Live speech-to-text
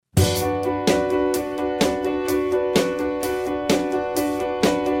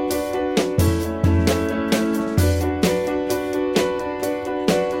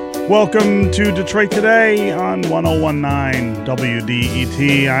Welcome to Detroit Today on 1019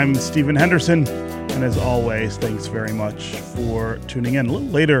 WDET. I'm Stephen Henderson, and as always, thanks very much for tuning in. A little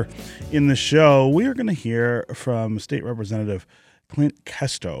later in the show, we are going to hear from State Representative Clint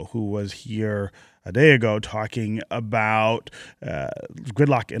Kesto, who was here a day ago talking about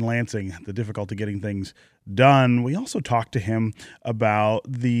gridlock in Lansing, the difficulty getting things done. We also talked to him about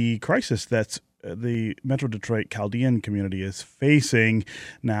the crisis that's the Metro Detroit Chaldean community is facing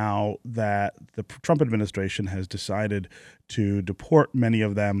now that the Trump administration has decided to deport many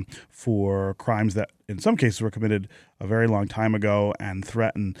of them for crimes that in some cases were committed a very long time ago and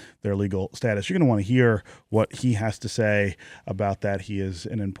threaten their legal status. You're going to want to hear what he has to say about that. He is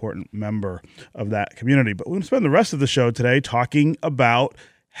an important member of that community. But we're going to spend the rest of the show today talking about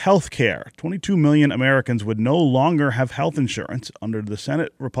healthcare. 22 million Americans would no longer have health insurance under the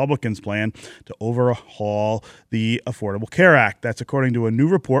Senate Republicans' plan to overhaul the Affordable Care Act. That's according to a new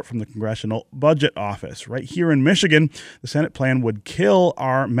report from the Congressional Budget Office. Right here in Michigan, the Senate plan would kill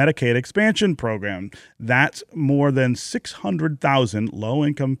our Medicaid expansion program. That's more than 600,000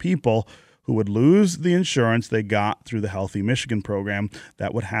 low-income people who would lose the insurance they got through the Healthy Michigan program.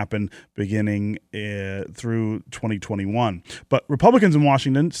 That would happen beginning through 2021. But Republicans in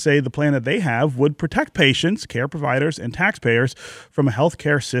Washington say the plan that they have would protect patients, care providers, and taxpayers from a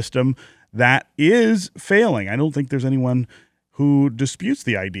healthcare system that is failing. I don't think there's anyone who disputes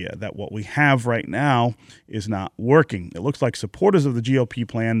the idea that what we have right now is not working. It looks like supporters of the GOP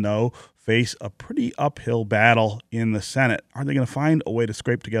plan, though, face a pretty uphill battle in the Senate. Are they going to find a way to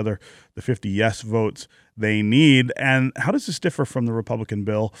scrape together the 50 yes votes they need? And how does this differ from the Republican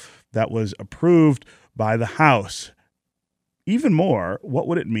bill that was approved by the House? Even more, what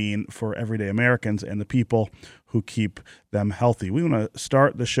would it mean for everyday Americans and the people who keep them healthy? We want to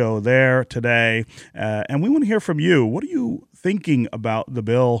start the show there today, and we want to hear from you. What are you thinking about the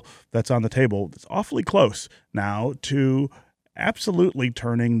bill that's on the table? It's awfully close now to absolutely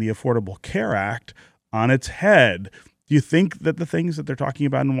turning the Affordable Care Act on its head. Do you think that the things that they're talking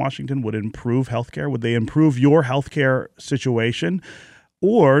about in Washington would improve healthcare? Would they improve your healthcare situation?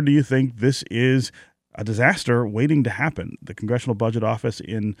 Or do you think this is a disaster waiting to happen? The Congressional Budget Office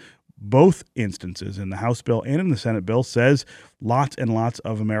in both instances, in the House bill and in the Senate bill, says lots and lots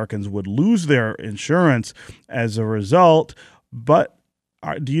of Americans would lose their insurance as a result. But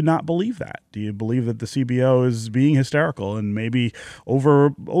do you not believe that? Do you believe that the CBO is being hysterical and maybe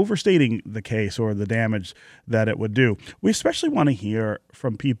overstating the case or the damage that it would do? We especially want to hear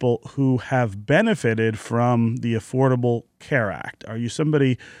from people who have benefited from the Affordable Care Act. Are you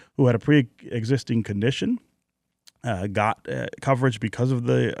somebody who had a pre-existing condition, got coverage because of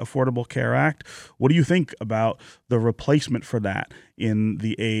the Affordable Care Act? What do you think about the replacement for that in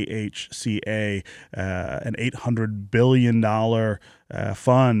the AHCA, an $800 billion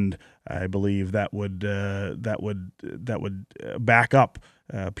fund, I believe, that would back up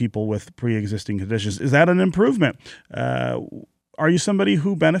people with pre-existing conditions? Is that an improvement? Are you somebody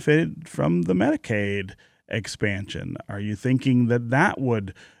who benefited from the Medicaid expansion? Are you thinking that that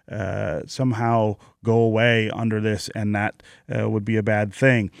would somehow go away under this and that would be a bad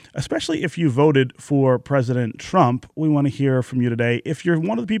thing? Especially if you voted for President Trump, we want to hear from you today. If you're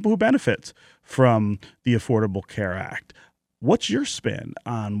one of the people who benefits from the Affordable Care Act, what's your spin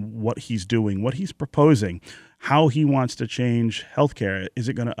on what he's doing, what he's proposing, how he wants to change healthcare? Is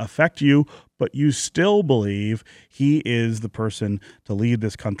it going to affect you, but you still believe he is the person to lead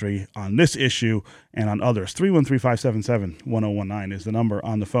this country on this issue and on others? 313-577-1019 is the number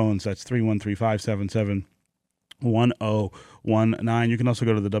on the phones. That's 313-577-1019. You can also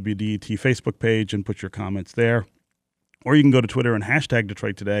go to the WDET Facebook page and put your comments there. Or you can go to Twitter and hashtag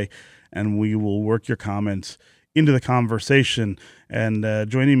Detroit Today, and we will work your comments into the conversation. And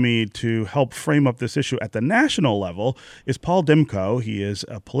joining me to help frame up this issue at the national level is Paul Dimko. He is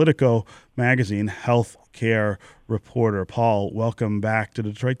a Politico magazine health care reporter. Paul, welcome back to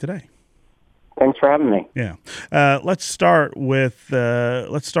Detroit Today. Thanks for having me. Yeah, let's start with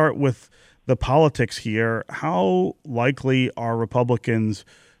the politics here. How likely are Republicans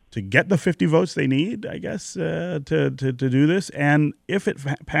to get the 50 votes they need, I guess, to do this? And if it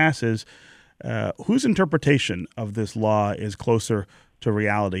passes, whose interpretation of this law is closer to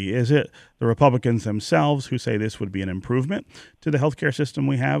reality? Is it the Republicans themselves who say this would be an improvement to the healthcare system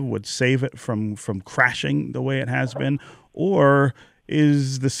we have, would save it from crashing the way it has been? Or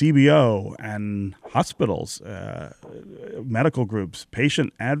is the CBO and hospitals, medical groups,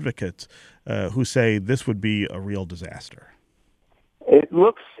 patient advocates who say this would be a real disaster? It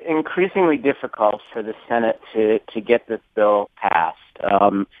looks increasingly difficult for the Senate to get this bill passed.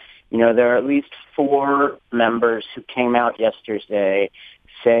 There are at least 4 members who came out yesterday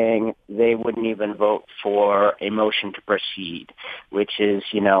saying they wouldn't even vote for a motion to proceed, which is,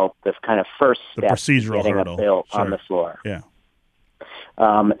 the kind of first The step to procedural getting hurdle. a bill Sure. on the floor. Yeah.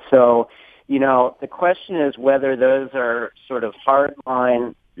 So, the question is whether those are sort of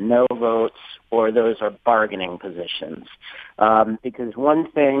hardline no votes or those are bargaining positions. Because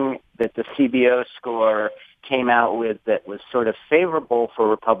one thing that the CBO score came out with that was sort of favorable for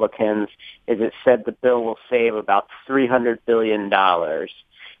Republicans is it said the bill will save about $300 billion,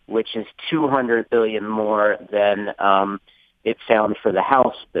 which is $200 billion more than it found for the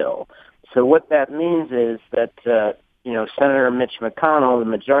House bill. So what that means is that, Senator Mitch McConnell, the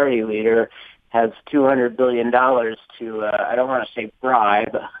majority leader, has $200 billion to, I don't want to say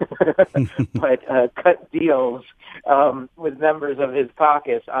bribe, but cut deals with members of his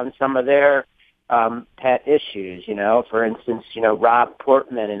caucus on some of their pet issues. For instance, Rob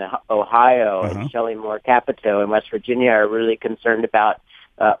Portman in Ohio and Shelley Moore Capito in West Virginia are really concerned about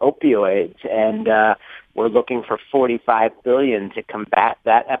opioids, and we're looking for $45 billion to combat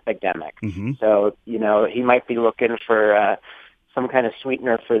that epidemic. Mm-hmm. So, he might be looking for some kind of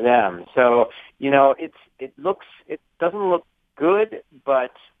sweetener for them. So, it doesn't look good,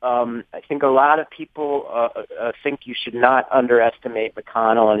 but I think a lot of people think you should not underestimate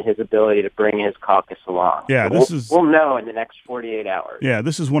McConnell and his ability to bring his caucus along. Yeah, so we'll know in the next 48 hours. Yeah,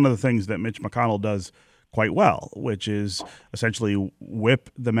 this is one of the things that Mitch McConnell does quite well, which is essentially whip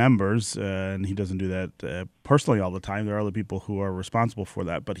the members, and he doesn't do that personally all the time. There are other people who are responsible for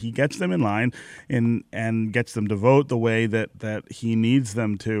that, but he gets them in line and gets them to vote the way that he needs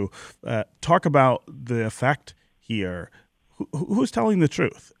them to. Talk about the effect here. Who's telling the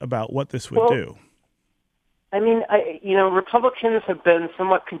truth about what this would do? I mean, Republicans have been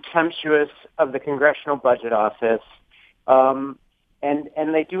somewhat contemptuous of the Congressional Budget Office, and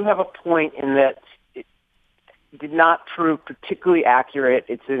they do have a point in that did not prove particularly accurate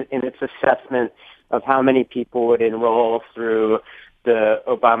in its assessment of how many people would enroll through the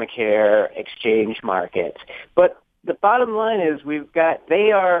Obamacare exchange market. But the bottom line is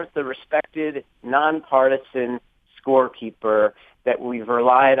they are the respected nonpartisan scorekeeper that we've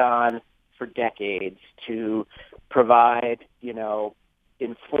relied on for decades to provide,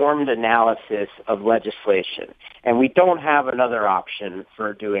 informed analysis of legislation. And we don't have another option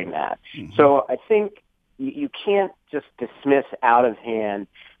for doing that. Mm-hmm. So I think you can't just dismiss out of hand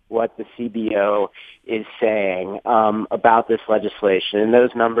what the CBO is saying about this legislation. And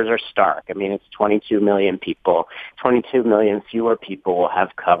those numbers are stark. I mean, it's 22 million people. 22 million fewer people will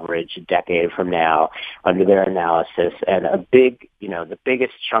have coverage a decade from now under their analysis. And the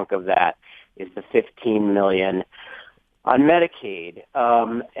biggest chunk of that is the 15 million on Medicaid.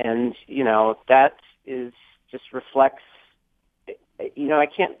 That is just reflects,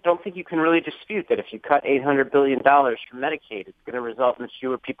 don't think you can really dispute that if you cut $800 billion from Medicaid, it's going to result in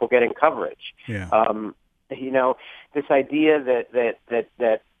fewer people getting coverage. Yeah. This idea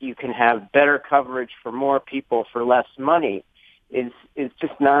that you can have better coverage for more people for less money is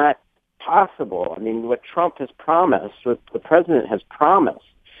just not possible. I mean, what Trump has promised, what the president has promised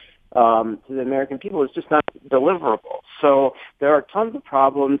to the American people is just not deliverable. So there are tons of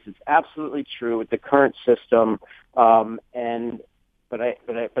problems. It's absolutely true with the current system. But I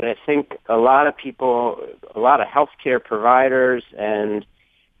think a lot of people, a lot of healthcare providers and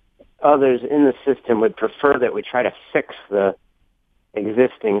others in the system would prefer that we try to fix the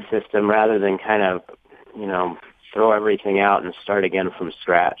existing system rather than kind of, throw everything out and start again from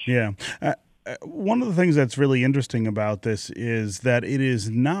scratch. Yeah. One of the things that's really interesting about this is that it is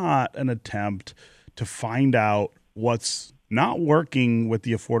not an attempt to find out what's not working with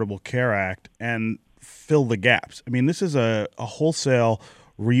the Affordable Care Act and fill the gaps. I mean, this is a wholesale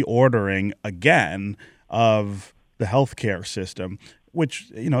reordering again of the healthcare system,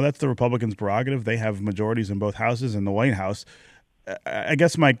 which, that's the Republicans' prerogative. They have majorities in both houses and the White House. I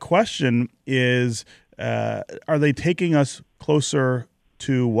guess my question is, are they taking us closer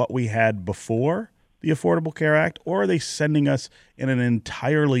to what we had before the Affordable Care Act, or are they sending us in an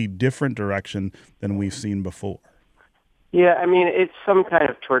entirely different direction than we've seen before? Yeah, I mean, it's some kind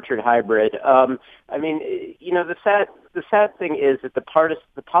of tortured hybrid. The sad thing is that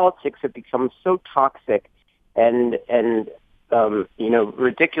the politics have become so toxic and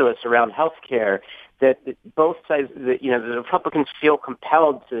ridiculous around healthcare that both sides, the Republicans feel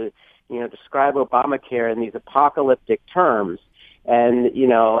compelled to, describe Obamacare in these apocalyptic terms, and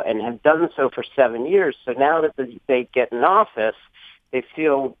have done so for 7 years. So now that they get in office, they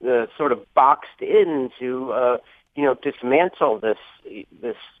feel sort of boxed into dismantle this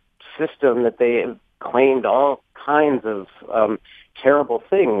system that they have claimed all kinds of terrible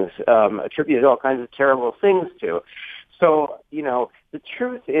things, attributed all kinds of terrible things to. So, the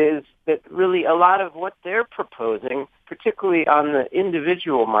truth is that really a lot of what they're proposing, particularly on the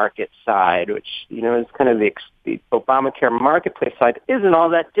individual market side, which, is kind of the Obamacare marketplace side, isn't all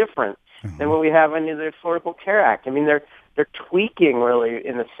that different than what we have under the Affordable Care Act. I mean, they're tweaking really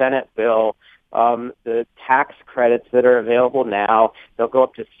in the Senate bill the tax credits that are available now. They'll go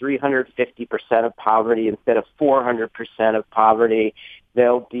up to 350% of poverty instead of 400% of poverty.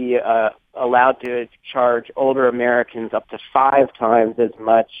 They'll be allowed to charge older Americans up to 5 times as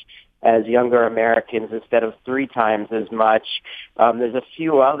much as younger Americans instead of 3 times as much. There's a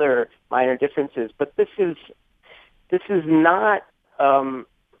few other minor differences, but this is not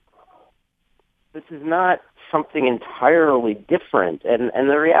something entirely different. And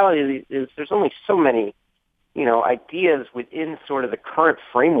the reality is there's only so many, ideas within sort of the current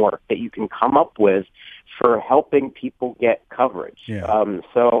framework that you can come up with for helping people get coverage. Yeah.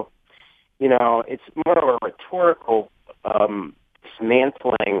 So, it's more of a rhetorical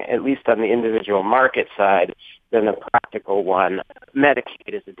dismantling, at least on the individual market side, than a practical one.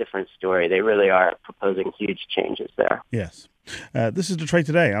 Medicaid is a different story. They really are proposing huge changes there. Yes. This is Detroit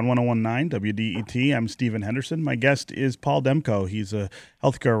Today on 101.9 WDET. I'm Stephen Henderson. My guest is Paul Demko. He's a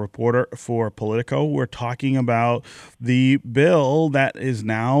healthcare reporter for Politico. We're talking about the bill that is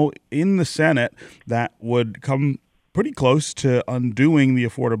now in the Senate that would come pretty close to undoing the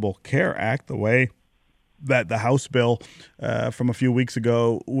Affordable Care Act the way that the House bill from a few weeks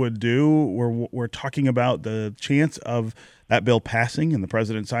ago would do. We're talking about the chance of that bill passing and the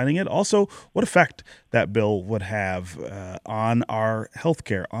president signing it. Also, what effect that bill would have on our health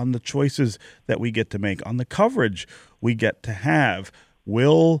care, on the choices that we get to make, on the coverage we get to have.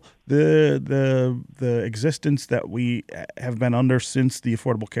 Will the existence that we have been under since the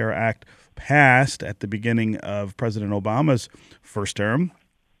Affordable Care Act passed at the beginning of President Obama's first term,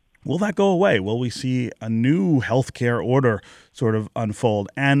 will that go away? Will we see a new healthcare order sort of unfold?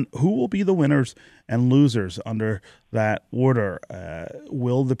 And who will be the winners and losers under that order?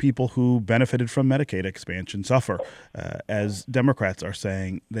 Will the people who benefited from Medicaid expansion suffer, as Democrats are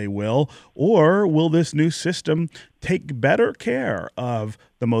saying they will? Or will this new system take better care of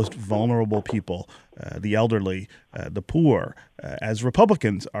the most vulnerable people, the elderly, the poor, as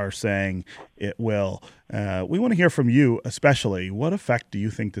Republicans are saying it will? We want to hear from you, especially. What effect do you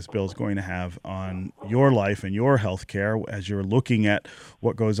think this bill is going to have on your life and your health care as you're looking at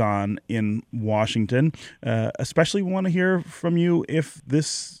what goes on in Washington? Especially we want to hear from you if the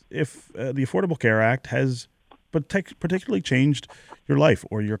Affordable Care Act has particularly changed your life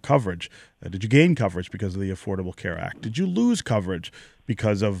or your coverage. Did you gain coverage because of the Affordable Care Act? Did you lose coverage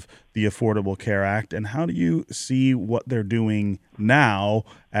because of the Affordable Care Act? And how do you see what they're doing now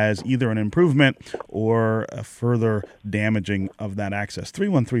as either an improvement or a further damaging of that access?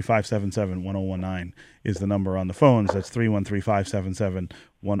 313-577-1019 is the number on the phones. That's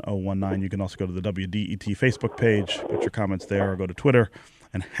 313-577-1019. You can also go to the WDET Facebook page, put your comments there, or go to Twitter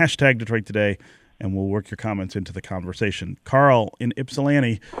and hashtag Detroit Today, and we'll work your comments into the conversation. Carl in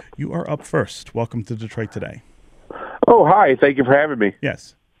Ypsilanti, you are up first. Welcome to Detroit Today. Oh, hi. Thank you for having me.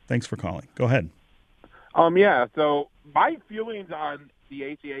 Yes. Thanks for calling. Go ahead. So my feelings on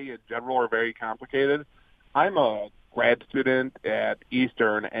the ACA in general are very complicated. I'm a grad student at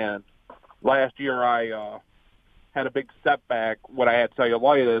Eastern, and last year I had a big setback when I had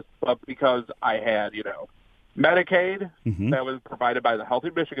cellulitis, but because I had, Medicaid that was provided by the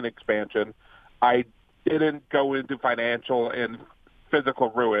Healthy Michigan expansion, I didn't go into financial and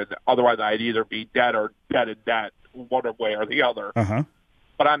physical ruin. Otherwise, I'd either be dead or dead in debt, one way or the other. Uh-huh.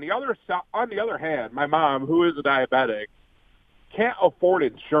 But on the other hand, my mom, who is a diabetic, can't afford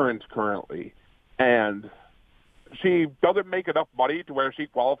insurance currently, and she doesn't make enough money to where she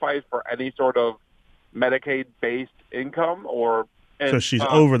qualifies for any sort of Medicaid-based income. So she's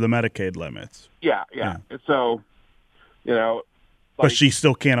over the Medicaid limits. Yeah. So, but she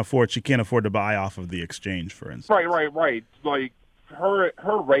still can't afford. She can't afford to buy off of the exchange, for instance. Right. Like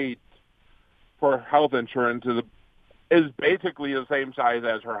her rate for health insurance is basically the same size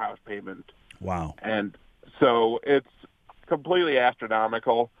as her house payment. Wow. And so it's completely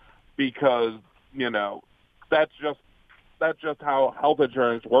astronomical because that's just how health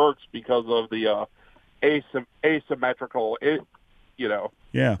insurance works because of the asymmetrical problem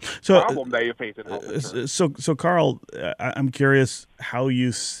that you face in health insurance. So Carl, I'm curious how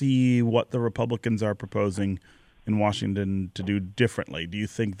you see what the Republicans are proposing in Washington to do differently. Do you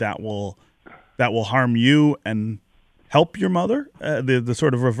think that will harm you and help your mother, the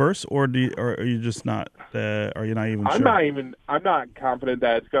sort of reverse, or are you just not? Are you not even sure? I'm not confident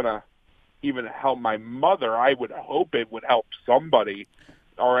that it's gonna even help my mother. I would hope it would help somebody,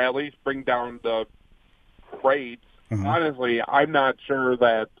 or at least bring down the rates honestly, I'm not sure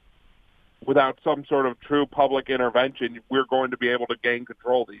that without some sort of true public intervention, we're going to be able to gain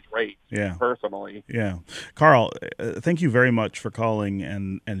control of these rates, personally. Yeah. Carl, thank you very much for calling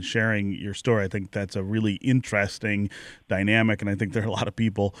and sharing your story. I think that's a really interesting dynamic, and I think there are a lot of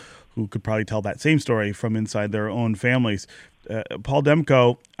people who could probably tell that same story from inside their own families. Paul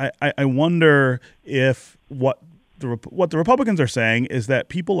Demko, I wonder if what the Republicans are saying is that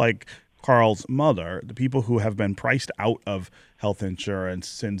people like Carl's mother, the people who have been priced out of health insurance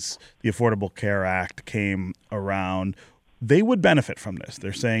since the Affordable Care Act came around, they would benefit from this.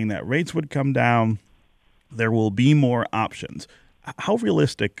 They're saying that rates would come down. There will be more options. How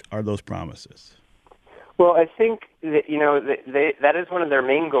realistic are those promises? Well, I think that, that is one of their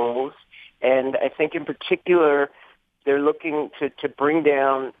main goals. And I think in particular, they're looking to bring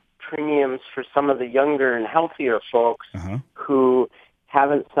down premiums for some of the younger and healthier folks who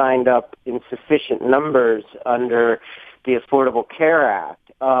haven't signed up in sufficient numbers under the Affordable Care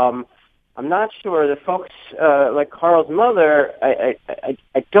Act. I'm not sure. The folks like Carl's mother, I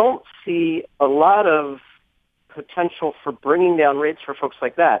don't see a lot of potential for bringing down rates for folks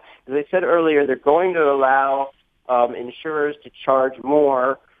like that. As I said earlier, they're going to allow insurers to charge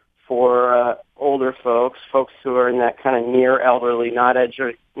more for older folks who are in that kind of near elderly, not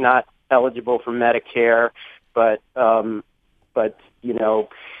eligible for Medicare, but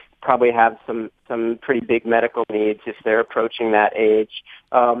probably have some pretty big medical needs if they're approaching that age.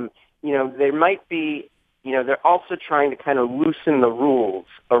 There might be, they're also trying to kind of loosen the rules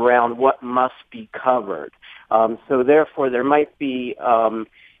around what must be covered. So therefore, there might be sort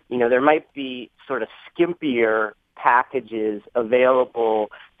of skimpier packages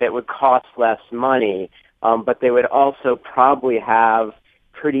available that would cost less money, but they would also probably have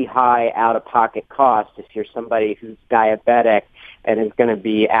pretty high out-of-pocket costs if you're somebody who's diabetic and is going to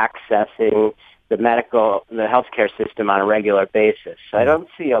be accessing the healthcare system on a regular basis. So I don't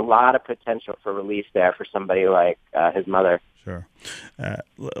see a lot of potential for relief there for somebody like his mother. Sure.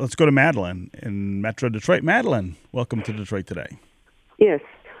 Let's go to Madeline in Metro Detroit. Madeline, welcome to Detroit Today. Yes.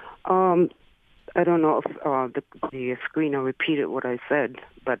 I don't know if the screener repeated what I said,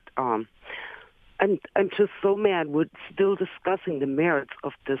 but I'm just so mad we're still discussing the merits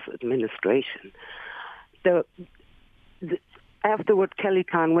of this administration. After what Kelly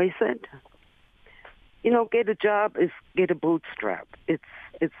Conway said, get a job is get a bootstrap. It's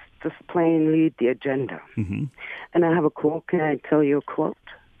just plainly the agenda. Mm-hmm. And I have a quote. Can I tell you a quote?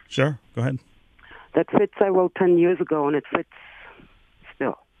 Sure. Go ahead. That fits I wrote 10 years ago, and it fits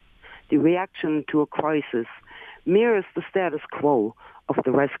still. The reaction to a crisis mirrors the status quo of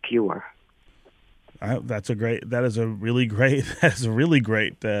the rescuer. That is a really great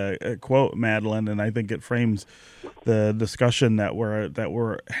quote, Madeline, and I think it frames the discussion that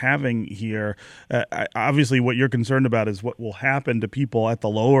we're having here. Obviously, what you're concerned about is what will happen to people at the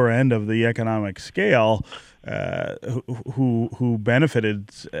lower end of the economic scale, who benefited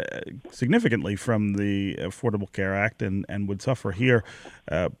significantly from the Affordable Care Act and would suffer here.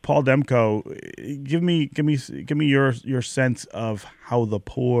 Paul Demko, give me your sense of how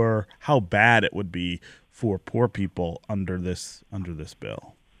bad it would be for poor people under this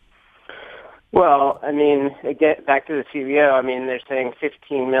bill. Well, I mean, again, back to the CBO. I mean, they're saying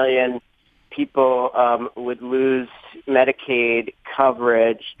 15 million people would lose Medicaid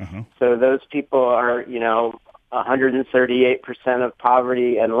coverage. Uh-huh. So those people are, 138% of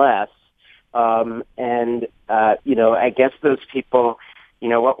poverty and less. I guess those people,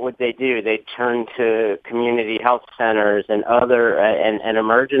 what would they do? They'd turn to community health centers and other and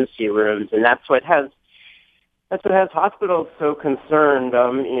emergency rooms, and that's what has hospitals so concerned.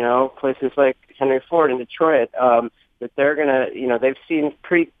 Places like Henry Ford in Detroit, that they're gonna, they've seen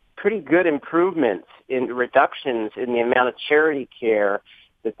pretty good improvements in reductions in the amount of charity care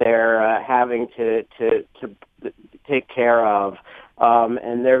that they're having to take care of.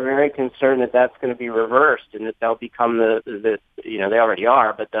 And they're very concerned that that's going to be reversed and that they'll become they already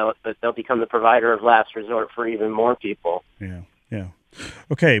are, but they'll become the provider of last resort for even more people. Yeah.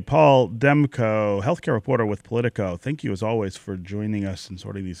 Okay, Paul Demko, healthcare reporter with Politico. Thank you as always for joining us and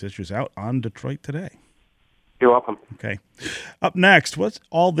sorting these issues out on Detroit Today. You're welcome. Okay. Up next, what's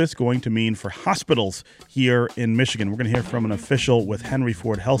all this going to mean for hospitals here in Michigan? We're going to hear from an official with Henry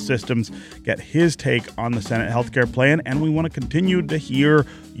Ford Health Systems, get his take on the Senate healthcare plan, and we want to continue to hear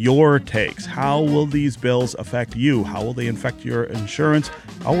your takes. How will these bills affect you? How will they affect your insurance?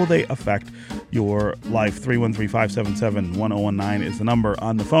 How will they affect your life? 313-577-1019 is the number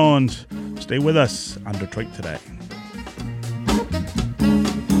on the phones. Stay with us on Detroit Today.